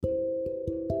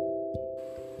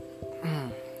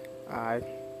Hi,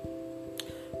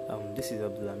 this is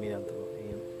Abdulhamid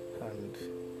Abdulrahim, and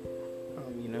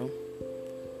um, you know,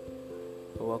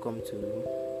 welcome to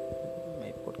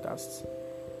my podcast.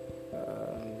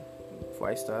 Before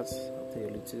I start, I'll tell you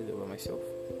a little about myself.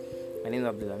 My name is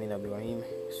Abdulhamid Abdulrahim,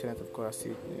 student of Kwara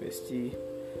State University,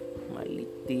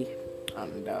 Malete,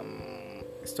 and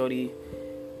I study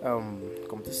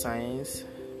computer science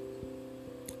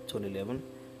 2011.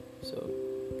 So,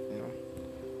 you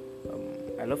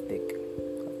know, I love tech.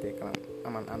 And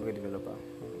I'm an Android developer.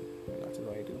 That's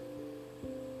what I do.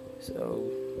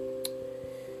 So,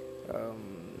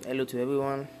 hello to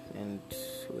everyone, and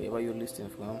wherever you're listening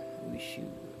from, wish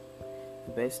you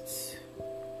the best,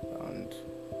 and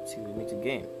till we meet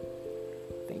again.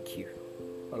 Thank you.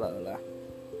 Hola, hola.